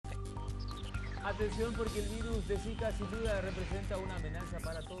Atención porque el virus de Zika sin duda representa una amenaza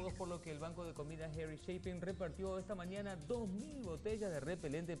para todos, por lo que el Banco de Comida Harry Shaping repartió esta mañana 2.000 botellas de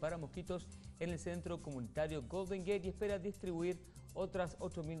repelente para mosquitos en el centro comunitario Golden Gate y espera distribuir otras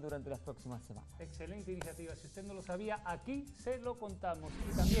 8.000 durante las próximas semanas. Excelente iniciativa. Si usted no lo sabía, aquí se lo contamos.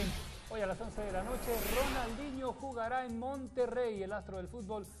 Y también, hoy a las 11 de la noche, Ronaldinho jugará en Monterrey. El astro del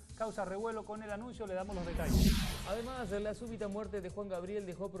fútbol causa revuelo con el anuncio, le damos los detalles. Además, la súbita muerte de Juan Gabriel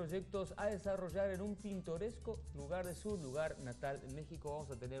dejó proyectos a desarrollar en un pintoresco lugar de su lugar natal en México.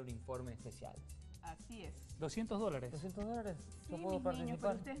 Vamos a tener un informe especial. Así es. $200. ¿$200? Sí, ¿Yo puedo mis niños, participar?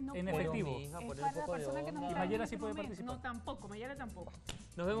 pero ustedes no En pueden. efectivo. Bueno, mi hija, Es poner para un la poco de persona que nos onda. está Mayela en sí este puede momento. participar. No, tampoco, Mayela tampoco.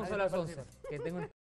 Nos vemos Nadie a las va a 11. Que tengo